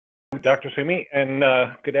Dr. Sumi, and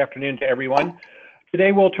good afternoon to everyone.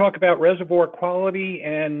 Today we'll talk about reservoir quality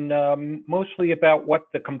and mostly about what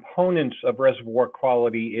the components of reservoir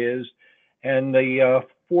quality is. And the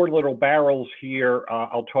four little barrels here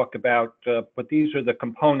I'll talk about, but these are the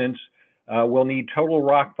components. We'll need total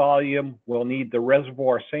rock volume, we'll need the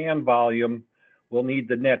reservoir sand volume, we'll need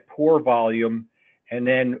the net pore volume, and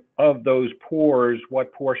then of those pores,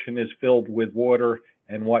 what portion is filled with water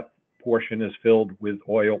and what portion is filled with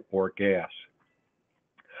oil or gas.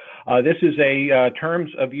 This is a terms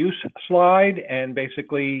of use slide, and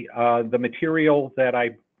basically the material that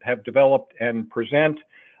I have developed and present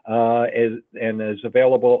is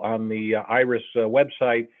available on the IRIS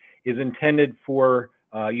website is intended for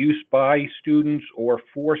use by students or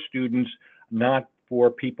for students, not for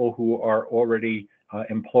people who are already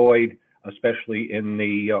employed, especially in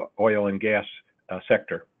the oil and gas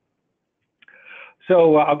sector.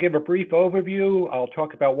 So I'll give a brief overview. I'll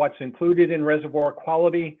talk about what's included in reservoir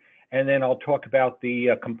quality, and then I'll talk about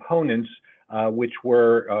the components which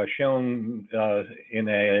were shown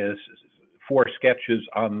in four sketches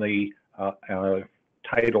on the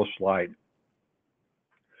title slide.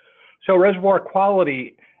 So reservoir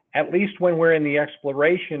quality, at least when we're in the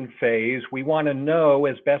exploration phase, we want to know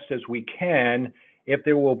as best as we can if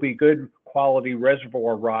there will be good quality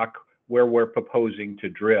reservoir rock where we're proposing to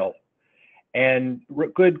drill. And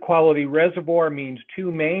good quality reservoir means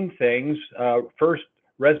two main things. First,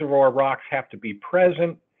 reservoir rocks have to be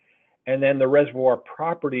present, and then the reservoir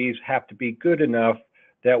properties have to be good enough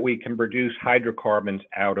that we can produce hydrocarbons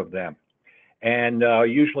out of them. And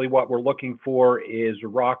usually what we're looking for is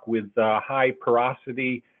rock with high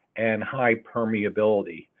porosity and high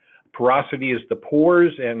permeability. Porosity is the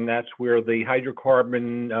pores, and that's where the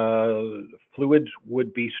hydrocarbon fluids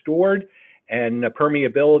would be stored. And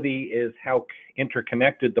permeability is how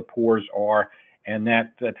interconnected the pores are, and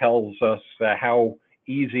that tells us how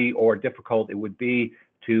easy or difficult it would be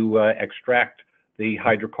to extract the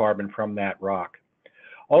hydrocarbon from that rock.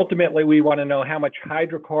 Ultimately, we want to know how much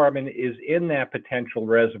hydrocarbon is in that potential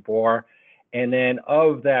reservoir, and then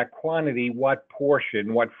of that quantity, what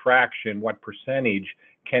portion, what fraction, what percentage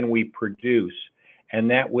can we produce?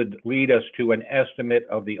 And that would lead us to an estimate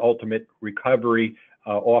of the ultimate recovery,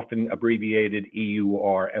 often abbreviated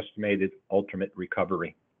EUR, estimated ultimate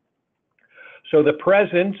recovery. So the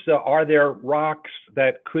presence, are there rocks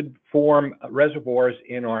that could form reservoirs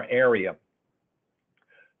in our area?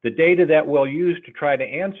 The data that we'll use to try to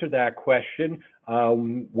answer that question,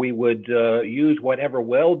 we would use whatever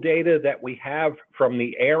well data that we have from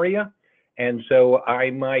the area. And so I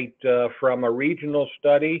might, from a regional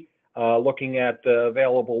study, looking at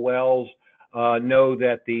available wells, know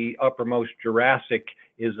that the uppermost Jurassic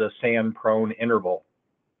is a sand-prone interval.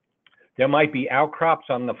 There might be outcrops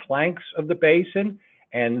on the flanks of the basin,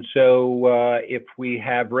 and so if we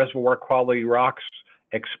have reservoir quality rocks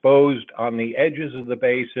exposed on the edges of the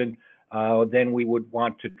basin, then we would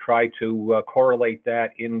want to try to correlate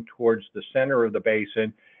that in towards the center of the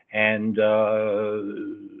basin and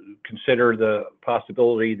consider the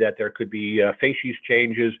possibility that there could be facies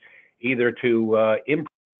changes either to improve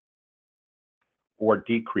or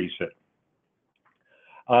decrease it.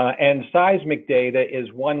 And seismic data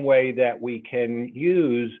is one way that we can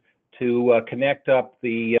use to connect up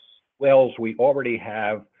the wells we already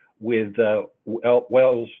have with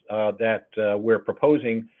wells that we're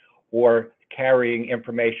proposing, or carrying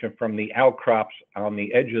information from the outcrops on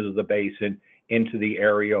the edges of the basin into the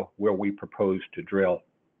area where we propose to drill.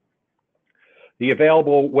 The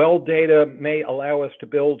available well data may allow us to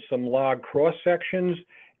build some log cross sections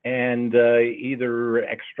and either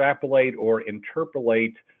extrapolate or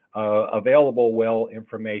interpolate available well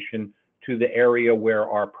information to the area where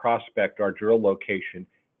our prospect, our drill location,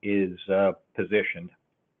 is positioned.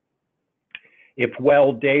 If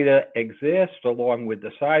well data exists along with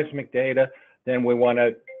the seismic data, then we want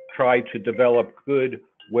to try to develop good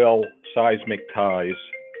well seismic ties.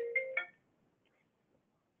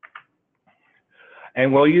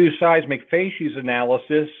 And we'll use seismic facies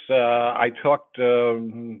analysis. I talked,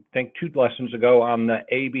 I think 2 lessons ago, on the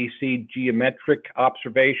ABC geometric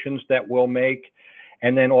observations that we'll make,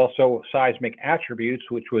 and then also seismic attributes,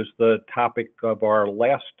 which was the topic of our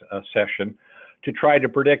last session, to try to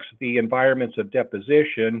predict the environments of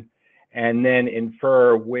deposition and then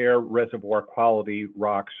infer where reservoir quality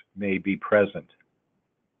rocks may be present.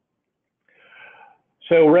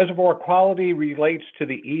 So reservoir quality relates to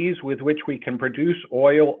the ease with which we can produce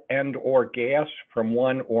oil and or gas from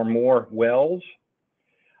one or more wells.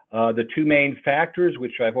 The two main factors,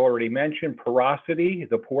 which I've already mentioned, porosity,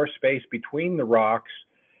 the pore space between the rocks,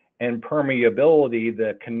 and permeability,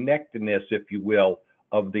 the connectedness, if you will,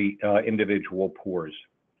 of the individual pores.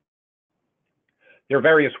 There are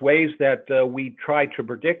various ways that we try to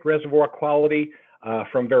predict reservoir quality,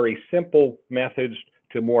 from very simple methods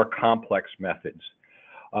to more complex methods.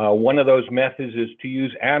 One of those methods is to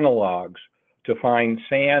use analogs to find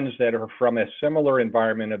sands that are from a similar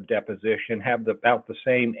environment of deposition, have about the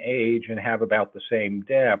same age, and have about the same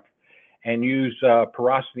depth, and use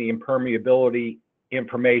porosity and permeability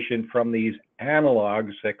information from these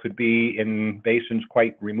analogs that could be in basins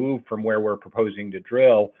quite removed from where we're proposing to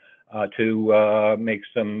drill to make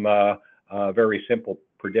some very simple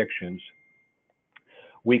predictions.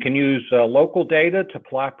 We can use local data to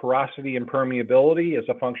plot porosity and permeability as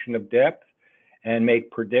a function of depth and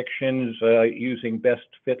make predictions using best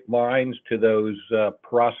fit lines to those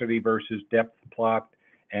porosity versus depth plot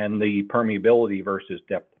and the permeability versus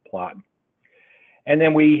depth plot. And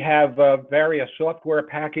then we have various software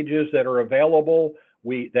packages that are available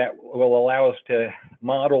that will allow us to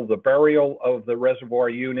model the burial of the reservoir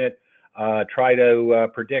unit, try to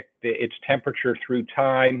predict its temperature through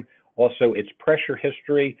time, also its pressure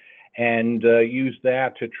history, and use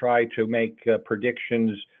that to try to make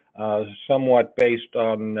predictions somewhat based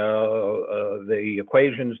on the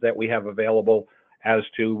equations that we have available as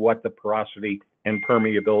to what the porosity and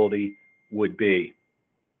permeability would be.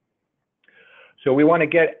 So we want to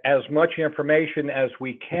get as much information as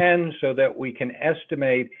we can so that we can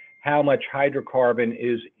estimate how much hydrocarbon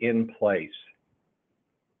is in place.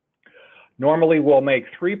 Normally, we'll make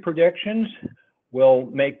 3 predictions. We'll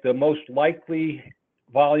make the most likely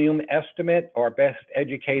volume estimate, our best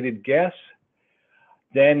educated guess.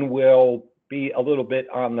 Then we'll be a little bit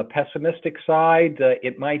on the pessimistic side.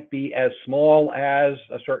 It might be as small as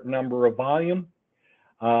a certain number of volume.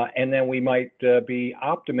 And then we might be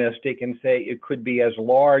optimistic and say it could be as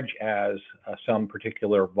large as some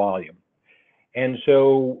particular volume. And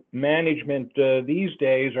so management these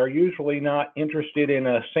days are usually not interested in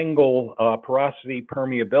a single porosity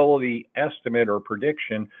permeability estimate or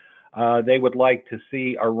prediction. They would like to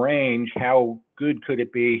see a range. How good could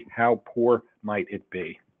it be? How poor might it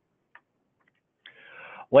be?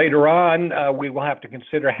 Later on, we will have to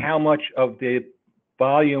consider how much of the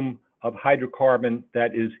volume of hydrocarbon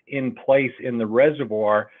that is in place in the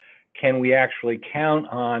reservoir can we actually count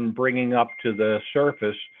on bringing up to the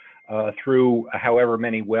surface through however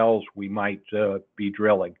many wells we might be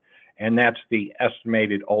drilling. And that's the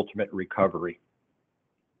estimated ultimate recovery.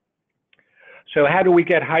 So how do we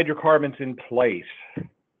get hydrocarbons in place?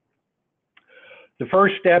 The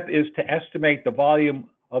first step is to estimate the volume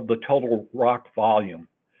of the total rock volume.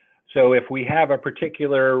 So if we have a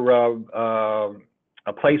particular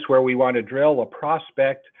a place where we want to drill a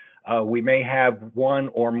prospect, we may have one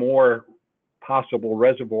or more possible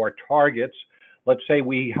reservoir targets. Let's say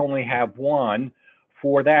we only have one.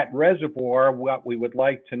 For that reservoir, what we would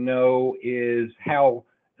like to know is how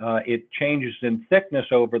it changes in thickness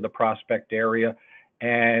over the prospect area,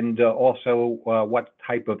 and also what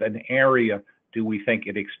type of an area do we think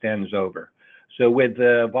it extends over. So with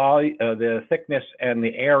the thickness and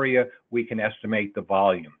the area, we can estimate the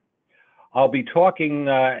volume. I'll be talking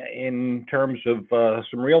in terms of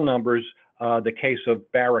some real numbers, the case of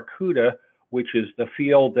Barracuda, which is the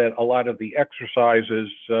field that a lot of the exercises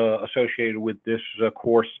associated with this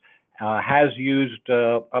course has used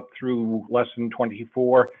up through lesson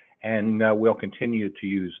 24, and we'll continue to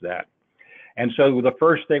use that. And so the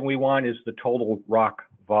first thing we want is the total rock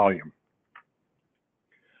volume.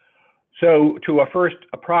 So to a first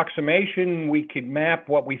approximation, we could map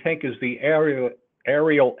what we think is the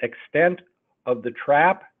aerial extent of the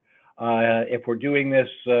trap. If we're doing this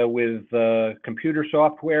with computer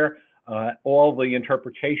software, all the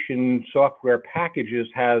interpretation software packages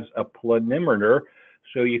has a planimeter,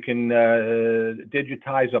 so you can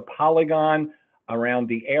digitize a polygon around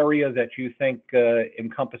the area that you think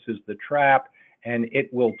encompasses the trap, and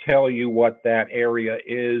it will tell you what that area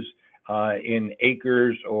is in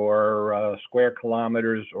acres or square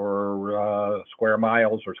kilometers or square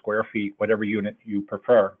miles or square feet, whatever unit you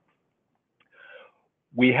prefer.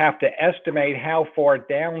 We have to estimate how far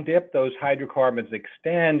down dip those hydrocarbons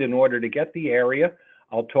extend in order to get the area.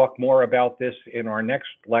 I'll talk more about this in our next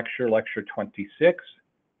lecture, lecture 26.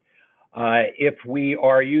 If we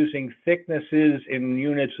are using thicknesses in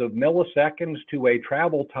units of milliseconds to a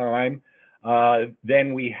travel time,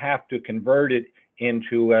 then we have to convert it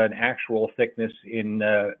into an actual thickness in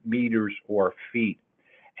meters or feet.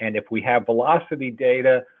 And if we have velocity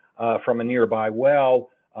data from a nearby well,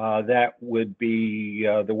 that would be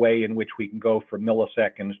the way in which we can go from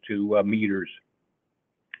milliseconds to meters.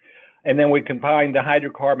 And then we combine the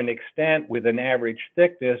hydrocarbon extent with an average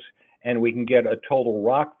thickness, and we can get a total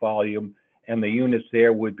rock volume. and the units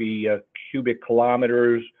there would be cubic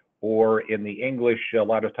kilometers, or in the English, a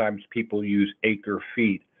lot of times people use acre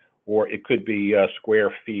feet, or it could be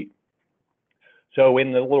square feet. So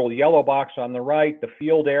in the little yellow box on the right, the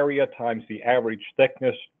field area times the average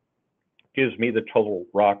thickness gives me the total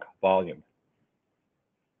rock volume.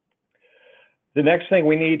 The next thing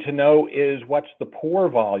we need to know is what's the pore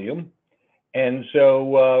volume. And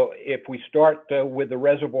so if we start with the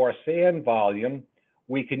reservoir sand volume,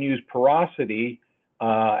 we can use porosity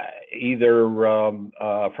either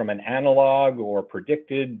from an analog or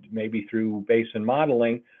predicted, maybe through basin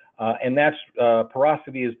modeling. And that's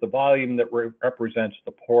porosity is the volume that represents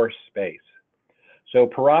the pore space. So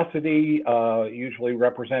porosity, usually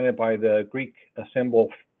represented by the Greek symbol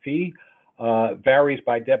phi, varies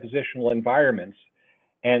by depositional environments.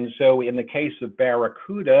 And so in the case of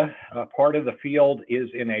Barracuda, part of the field is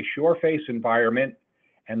in a shore face environment,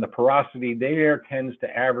 and the porosity there tends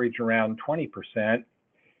to average around 20%.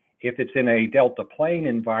 If it's in a delta plain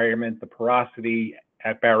environment, the porosity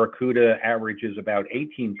at Barracuda averages about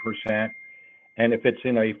 18%. And if it's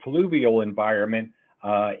in a fluvial environment,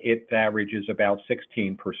 it averages about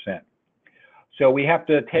 16%. So we have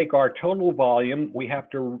to take our total volume, we have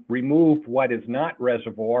to remove what is not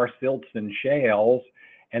reservoir, silts and shales,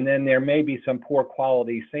 and then there may be some poor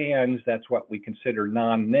quality sands, that's what we consider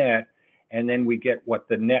non-net, and then we get what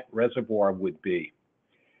the net reservoir would be.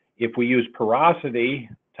 If we use porosity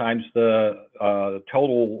times the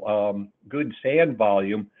total good sand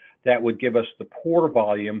volume, that would give us the pore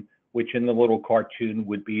volume, which in the little cartoon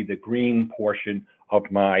would be the green portion of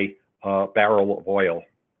my barrel of oil.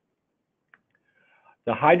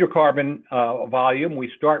 The hydrocarbon volume, we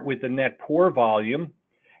start with the net pore volume,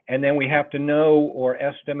 and then we have to know or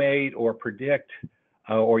estimate or predict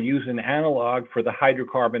or use an analog for the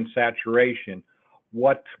hydrocarbon saturation.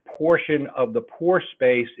 What portion of the pore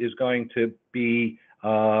space is going to be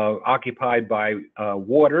occupied by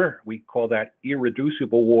water? We call that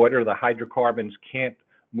irreducible water. The hydrocarbons can't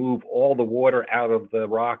move all the water out of the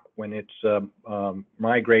rock when it's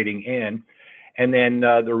migrating in. And then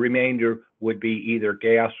the remainder would be either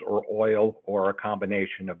gas or oil or a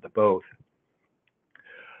combination of the both.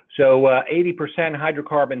 So 80%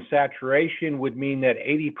 hydrocarbon saturation would mean that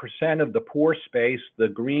 80% of the pore space, the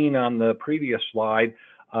green on the previous slide,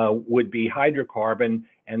 would be hydrocarbon,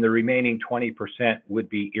 and the remaining 20% would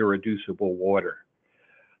be irreducible water.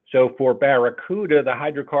 So for Barracuda, the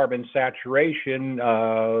hydrocarbon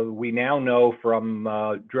saturation, we now know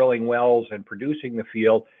from drilling wells and producing the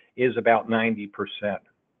field, is about 90%.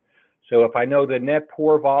 So if I know the net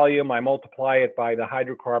pore volume, I multiply it by the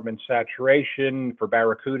hydrocarbon saturation. For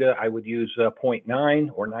Barracuda, I would use 0.9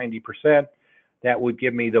 or 90%. That would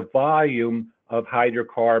give me the volume of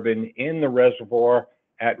hydrocarbon in the reservoir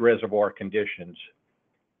at reservoir conditions.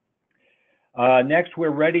 Next, we're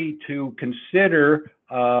ready to consider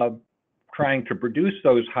trying to produce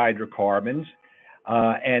those hydrocarbons.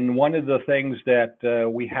 And one of the things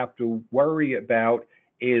that we have to worry about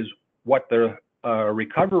is what the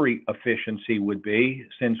recovery efficiency would be,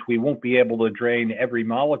 since we won't be able to drain every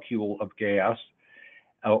molecule of gas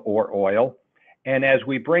or oil. And as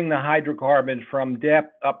we bring the hydrocarbons from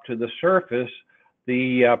depth up to the surface,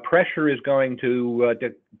 the pressure is going to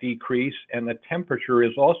decrease, and the temperature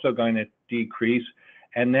is also going to decrease,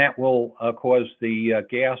 and that will cause the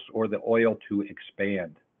gas or the oil to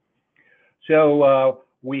expand. So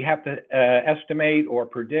we have to estimate or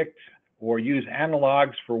predict or use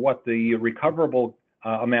analogs for what the recoverable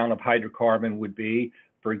amount of hydrocarbon would be.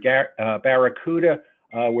 For Barracuda,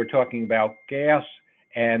 we're talking about gas,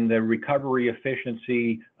 and the recovery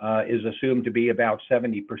efficiency is assumed to be about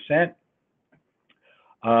 70%.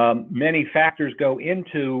 Many factors go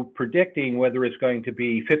into predicting whether it's going to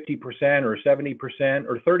be 50% or 70%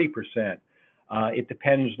 or 30%. It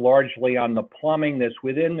depends largely on the plumbing that's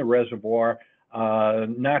within the reservoir,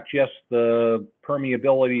 not just the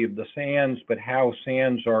permeability of the sands, but how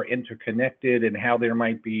sands are interconnected and how there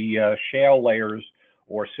might be shale layers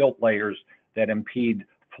or silt layers that impede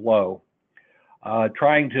flow.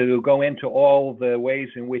 Trying to go into all the ways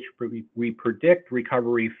in which we predict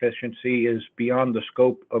recovery efficiency is beyond the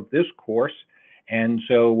scope of this course. And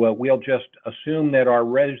so we'll just assume that our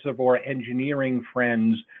reservoir engineering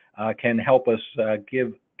friends can help us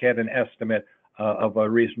get an estimate of a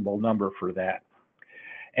reasonable number for that.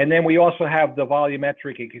 And then we also have the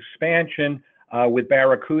volumetric expansion. With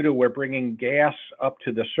Barracuda, we're bringing gas up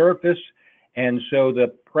to the surface, and so the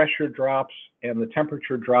pressure drops and the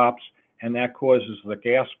temperature drops, and that causes the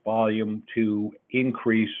gas volume to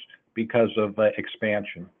increase because of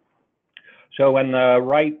expansion. So in the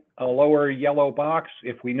right lower yellow box,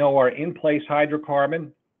 if we know our in-place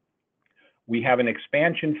hydrocarbon, we have an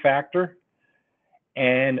expansion factor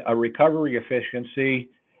and a recovery efficiency,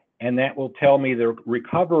 and that will tell me the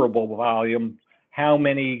recoverable volume, how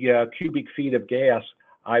many cubic feet of gas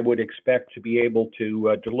I would expect to be able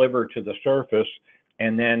to deliver to the surface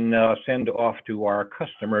and then send off to our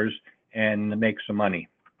customers and make some money.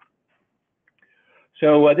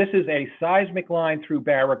 So this is a seismic line through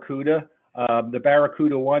Barracuda. The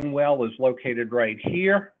Barracuda 1 well is located right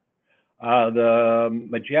here. The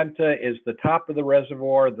magenta is the top of the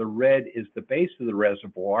reservoir. The red is the base of the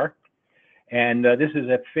reservoir. And this is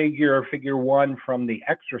a figure 1 from the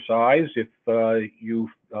exercise if you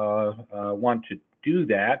want to do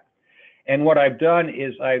that. And what I've done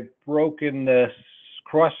is I've broken this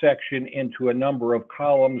cross-section into a number of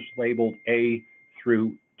columns labeled A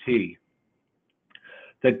through T.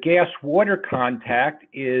 The gas-water contact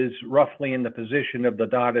is roughly in the position of the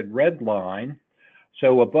dotted red line.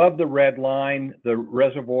 So above the red line, the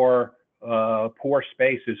reservoir pore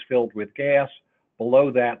space is filled with gas.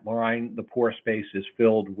 Below that line, the pore space is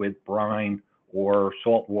filled with brine or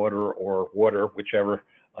salt water or water, whichever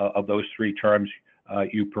of those 3 terms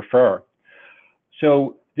you prefer.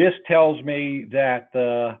 So this tells me that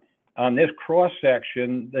on this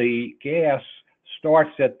cross-section, the gas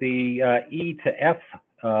starts at the E to F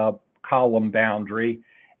column boundary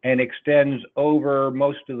and extends over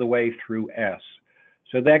most of the way through S.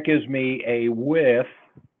 So that gives me a width,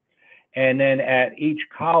 and then at each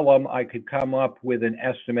column I could come up with an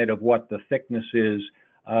estimate of what the thickness is.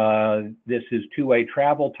 This is two-way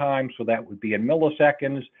travel time, so that would be in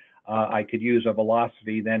milliseconds. I could use a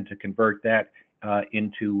velocity then to convert that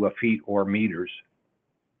into feet or meters.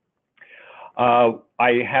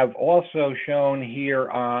 I have also shown here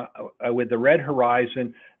with the red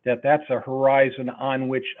horizon that that's a horizon on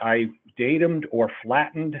which I datumed or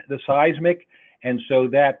flattened the seismic, and so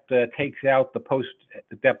that takes out the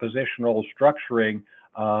post-depositional structuring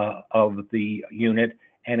of the unit,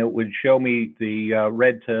 and it would show me the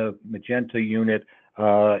red to magenta unit.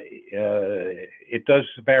 It does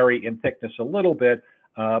vary in thickness a little bit,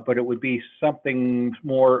 but it would be something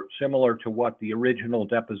more similar to what the original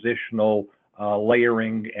depositional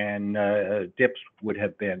layering and dips would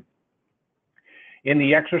have been. In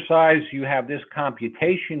the exercise, you have this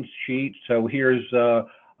computation sheet. So here's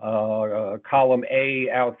column A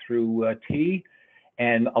out through T,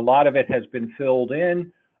 and a lot of it has been filled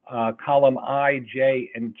in. Column I,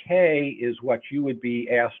 J, and K is what you would be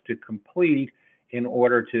asked to complete in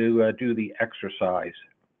order to do the exercise.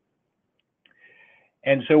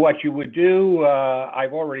 And so what you would do,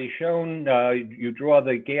 I've already shown, you draw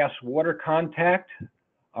the gas-water contact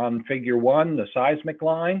on figure 1, the seismic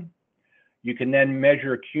line. You can then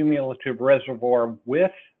measure cumulative reservoir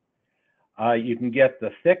width. You can get the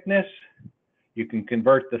thickness. You can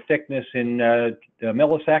convert the thickness in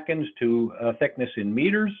milliseconds to thickness in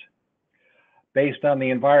meters. Based on the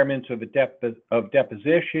environments of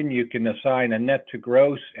deposition, you can assign a net to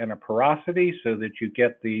gross and a porosity so that you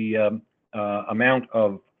get the amount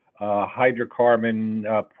of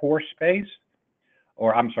hydrocarbon pore space,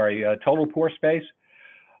 or I'm sorry, total pore space.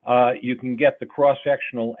 You can get the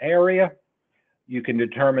cross-sectional area. You can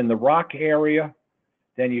determine the rock area.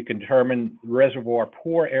 Then you can determine the reservoir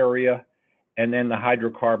pore area, and then the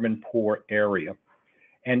hydrocarbon pore area.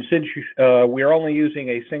 And since we're only using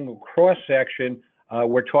a single cross-section,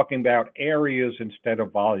 we're talking about areas instead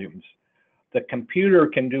of volumes. The computer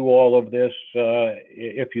can do all of this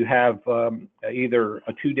if you have either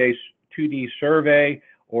a 2D survey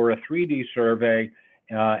or a 3D survey,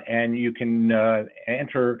 and you can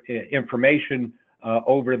enter information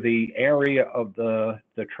over the area of the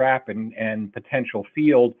trap and potential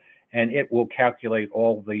field, and it will calculate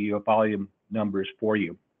all the volume numbers for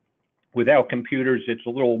you. Without computers, it's a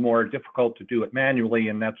little more difficult to do it manually,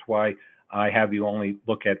 and that's why I have you only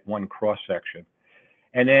look at one cross-section.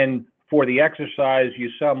 And then for the exercise, you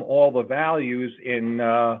sum all the values in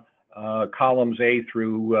columns A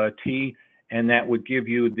through T, and that would give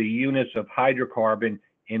you the units of hydrocarbon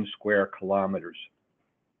in square kilometers.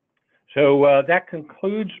 So that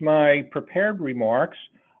concludes my prepared remarks.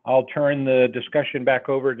 I'll turn the discussion back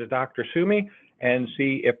over to Dr. Sumi and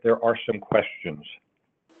see if there are some questions.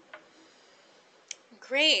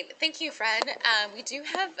 Great. Thank you, Fred. We do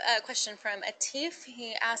have a question from Atif.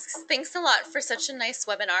 He asks, thanks a lot for such a nice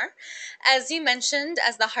webinar. As you mentioned,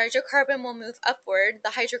 as the hydrocarbon will move upward, the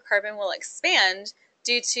hydrocarbon will expand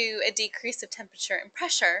due to a decrease of temperature and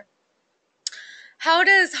pressure. How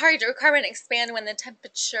does hydrocarbon expand when the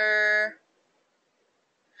temperature...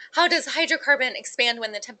 How does hydrocarbon expand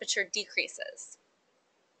when the temperature decreases?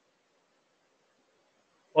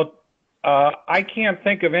 Well, I can't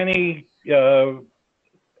think of any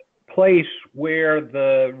place where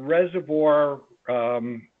the reservoir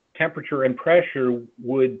temperature and pressure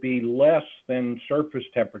would be less than surface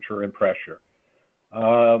temperature and pressure.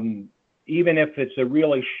 Even if it's a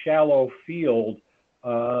really shallow field,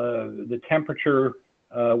 the temperature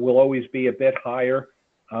will always be a bit higher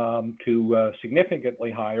to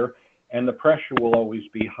significantly higher, and the pressure will always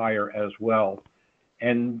be higher as well.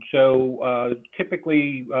 And so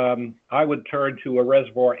typically I would turn to a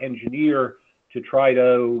reservoir engineer to try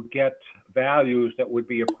to get values that would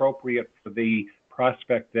be appropriate for the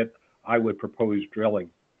prospect that I would propose drilling.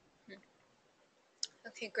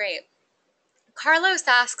 Okay, great. Carlos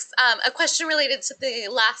asks a question related to the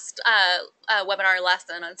last webinar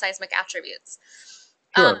lesson on seismic attributes.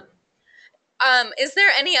 Sure. Is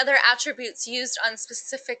there any other attributes used on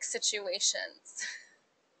specific situations?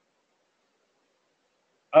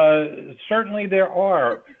 Certainly there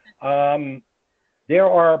are. There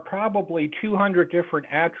are probably 200 different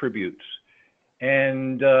attributes,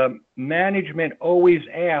 and management always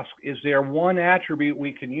asks, is there one attribute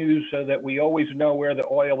we can use so that we always know where the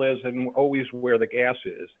oil is and always where the gas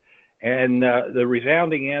is? And the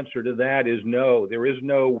resounding answer to that is no. There is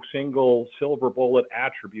no single silver bullet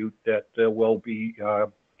attribute that will be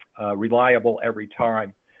reliable every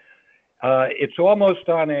time. It's almost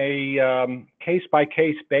on a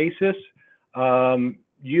case-by-case basis.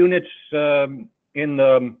 Units in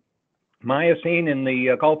the Miocene in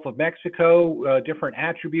the Gulf of Mexico, different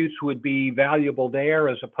attributes would be valuable there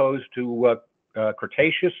as opposed to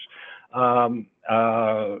Cretaceous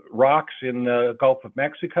rocks in the Gulf of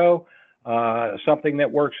Mexico. Something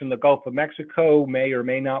that works in the Gulf of Mexico may or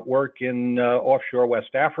may not work in offshore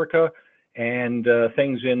West Africa, and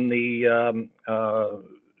things in the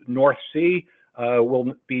North Sea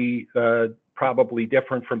will be probably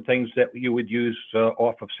different from things that you would use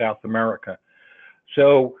off of South America.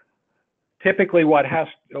 So typically what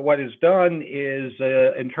is done is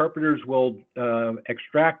interpreters will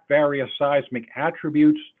extract various seismic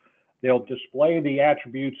attributes. They'll display the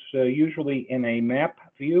attributes usually in a map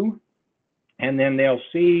view, and then they'll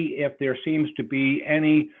see if there seems to be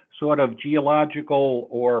any sort of geological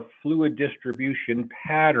or fluid distribution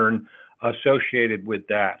pattern associated with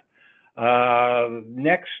that.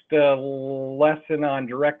 Next lesson on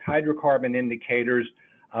direct hydrocarbon indicators,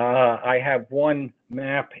 I have one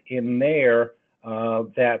map in there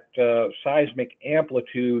that seismic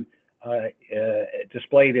amplitude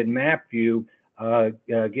displayed in map view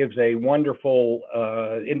gives a wonderful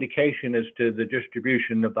indication as to the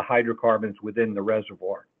distribution of the hydrocarbons within the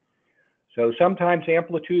reservoir. So sometimes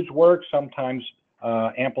amplitudes work, sometimes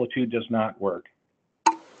amplitude does not work.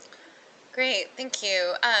 Great, thank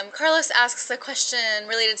you. Carlos asks a question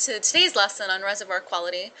related to today's lesson on reservoir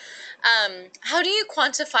quality. How do you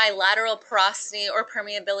quantify lateral porosity or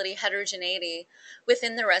permeability heterogeneity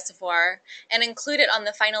within the reservoir and include it on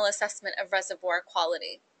the final assessment of reservoir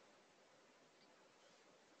quality?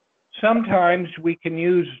 Sometimes we can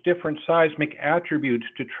use different seismic attributes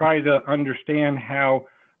to try to understand how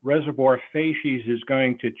reservoir facies is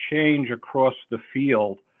going to change across the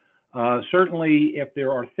field. Certainly, if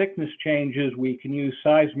there are thickness changes, we can use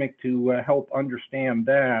seismic to help understand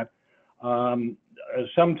that.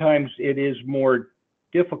 Sometimes it is more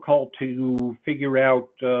difficult to figure out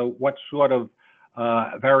what sort of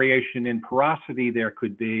variation in porosity there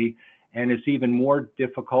could be, and it's even more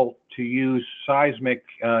difficult to use seismic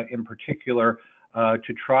in particular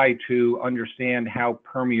to try to understand how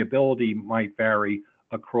permeability might vary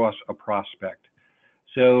across a prospect.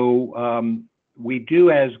 So we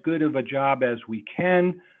do as good of a job as we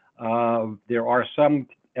can. There are some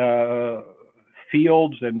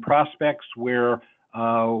fields and prospects where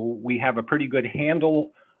we have a pretty good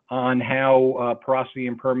handle on how porosity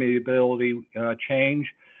and permeability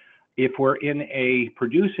change. If we're in a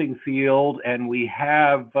producing field and we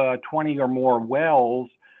have 20 or more wells,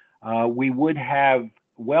 we would have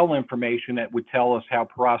well information that would tell us how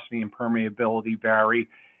porosity and permeability vary.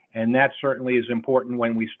 And that certainly is important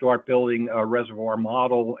when we start building a reservoir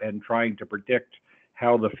model and trying to predict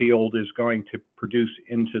how the field is going to produce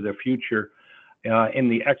into the future. In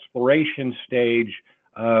the exploration stage,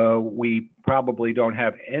 we probably don't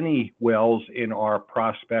have any wells in our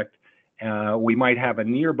prospect. We might have a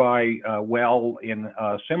nearby well in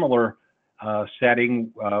a similar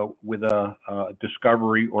setting with a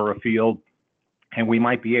discovery or a field, and we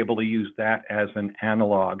might be able to use that as an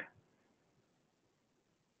analog.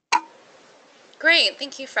 Great,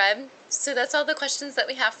 thank you, Fred. So that's all the questions that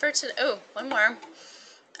we have for today. Oh, one more.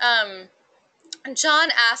 John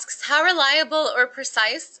asks, how reliable or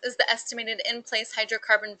precise is the estimated in-place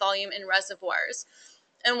hydrocarbon volume in reservoirs?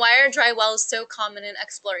 And why are dry wells so common in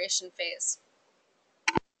exploration phase?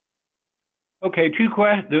 Okay,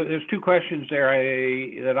 there's two questions there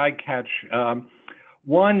that I catch.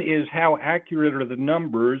 One is how accurate are the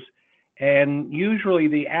numbers? And usually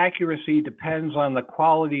the accuracy depends on the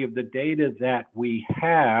quality of the data that we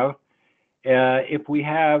have. If we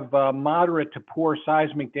have moderate to poor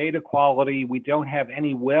seismic data quality, we don't have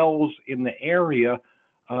any wells in the area,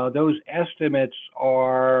 those estimates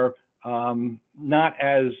are not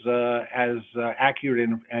as accurate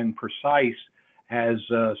and precise as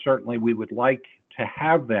certainly we would like to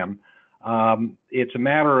have them. It's a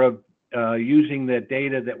matter of using the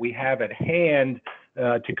data that we have at hand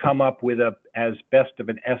to come up with as best of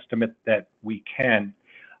an estimate that we can.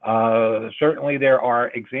 Certainly there are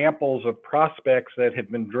examples of prospects that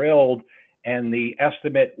have been drilled and the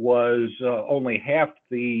estimate was only half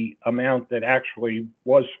the amount that actually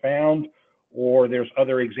was found, or there's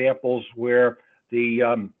other examples where the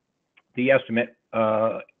estimate,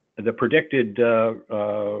 the predicted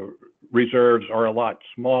reserves are a lot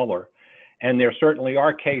smaller. And there certainly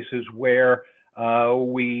are cases where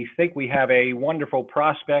we think we have a wonderful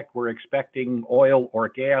prospect, we're expecting oil or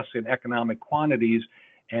gas in economic quantities,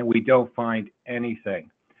 and we don't find anything.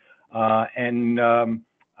 I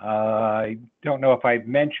don't know if I've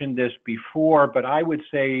mentioned this before, but I would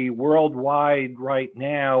say worldwide right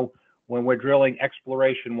now, when we're drilling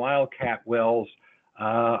exploration wildcat wells,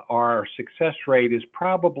 our success rate is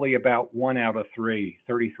probably about 1 out of 3,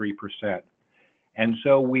 33%. And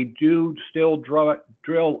so we do still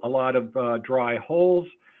drill a lot of dry holes.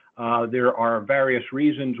 There are various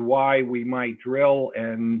reasons why we might drill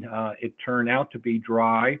and it turn out to be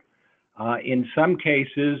dry. In some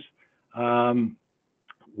cases,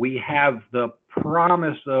 we have the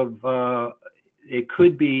promise of it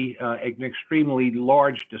could be an extremely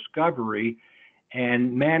large discovery,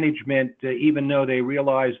 and management, even though they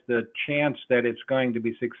realize the chance that it's going to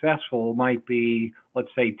be successful might be,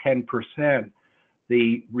 let's say, 10%,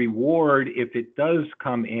 the reward, if it does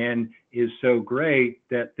come in, is so great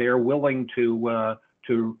that they're willing to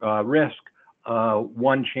risk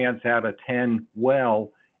 1 chance out of 10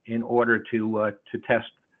 well in order to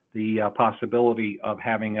test the possibility of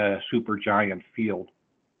having a supergiant field.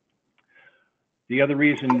 The other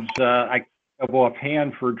reasons I have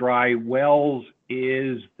offhand for dry wells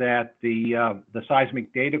is that the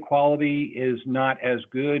seismic data quality is not as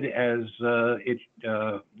good as it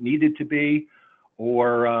needed to be,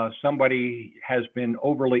 or somebody has been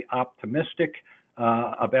overly optimistic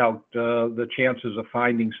about the chances of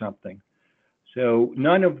finding something. So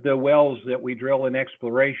none of the wells that we drill in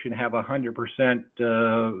exploration have 100%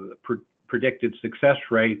 predicted success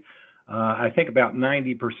rate. I think about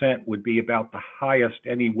 90% would be about the highest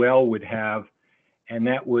any well would have, and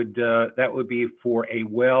that would be for a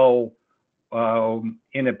well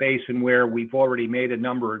in a basin where we've already made a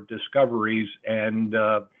number of discoveries, and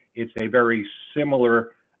it's a very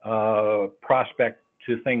similar prospect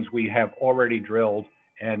to things we have already drilled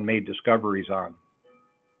and made discoveries on.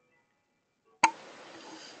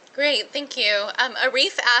 Great, thank you.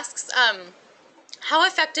 Arif asks, how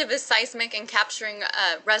effective is seismic in capturing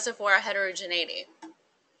reservoir heterogeneity?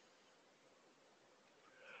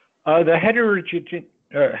 The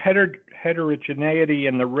heterogeneity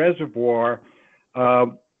in the reservoir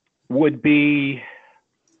would be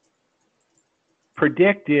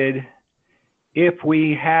predicted if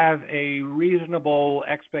we have a reasonable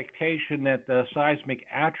expectation that the seismic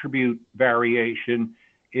attribute variation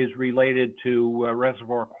is related to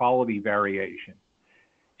reservoir quality variation.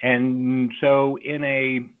 And so in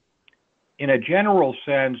a general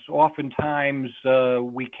sense, oftentimes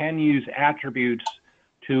we can use attributes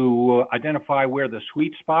to identify where the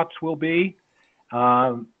sweet spots will be,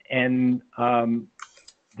 and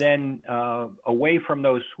then away from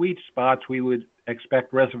those sweet spots, we would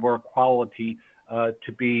expect reservoir quality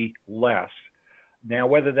to be less. Now,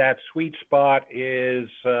 whether that sweet spot is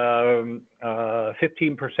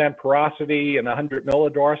 15% porosity and 100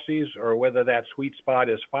 millidarcies, or whether that sweet spot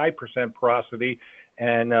is 5% porosity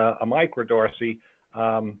and a microdarcy,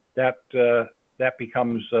 that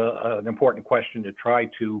becomes an important question to try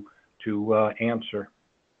to answer.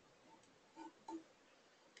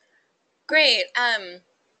 Great.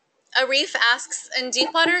 Arif asks, in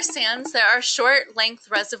deepwater sands, there are short-length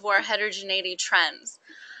reservoir heterogeneity trends.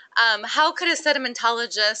 How could a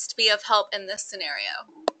sedimentologist be of help in this scenario?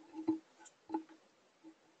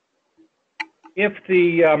 If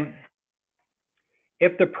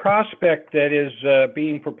the prospect that is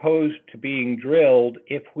being proposed to being drilled,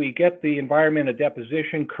 if we get the environment of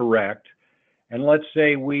deposition correct, and let's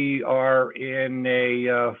say we are in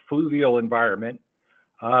a fluvial environment,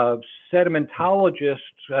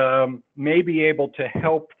 sedimentologists may be able to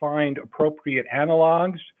help find appropriate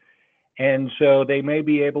analogs And so they may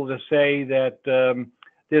be able to say that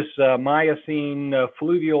this Miocene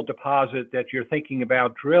fluvial deposit that you're thinking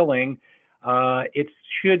about drilling, it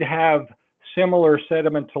should have similar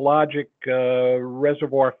sedimentologic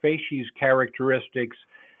reservoir facies characteristics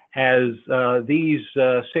as these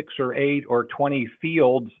 6 or 8 or 20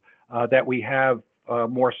 fields that we have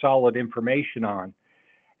more solid information on.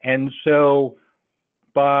 And so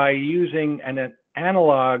by using an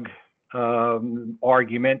analog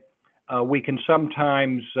argument, we can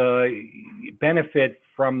sometimes benefit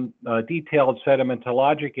from detailed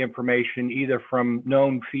sedimentologic information either from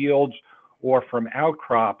known fields or from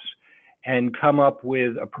outcrops, and come up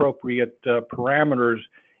with appropriate parameters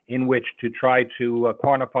in which to try to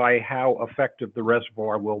quantify how effective the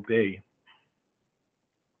reservoir will be.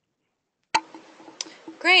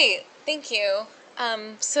 Great, thank you.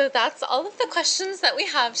 So that's all of the questions that we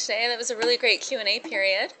have today. That was a really great Q&A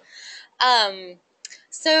period.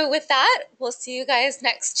 So with that, we'll see you guys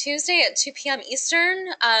next Tuesday at 2 p.m. Eastern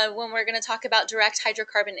when we're going to talk about direct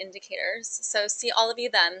hydrocarbon indicators. So see all of you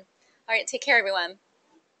then. All right, take care, everyone.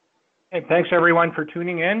 Hey, thanks, everyone, for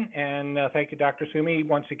tuning in. And thank you, Dr. Sumi,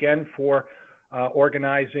 once again for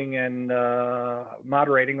organizing and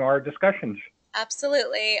moderating our discussions.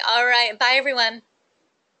 Absolutely. All right. Bye, everyone.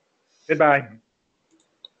 Goodbye.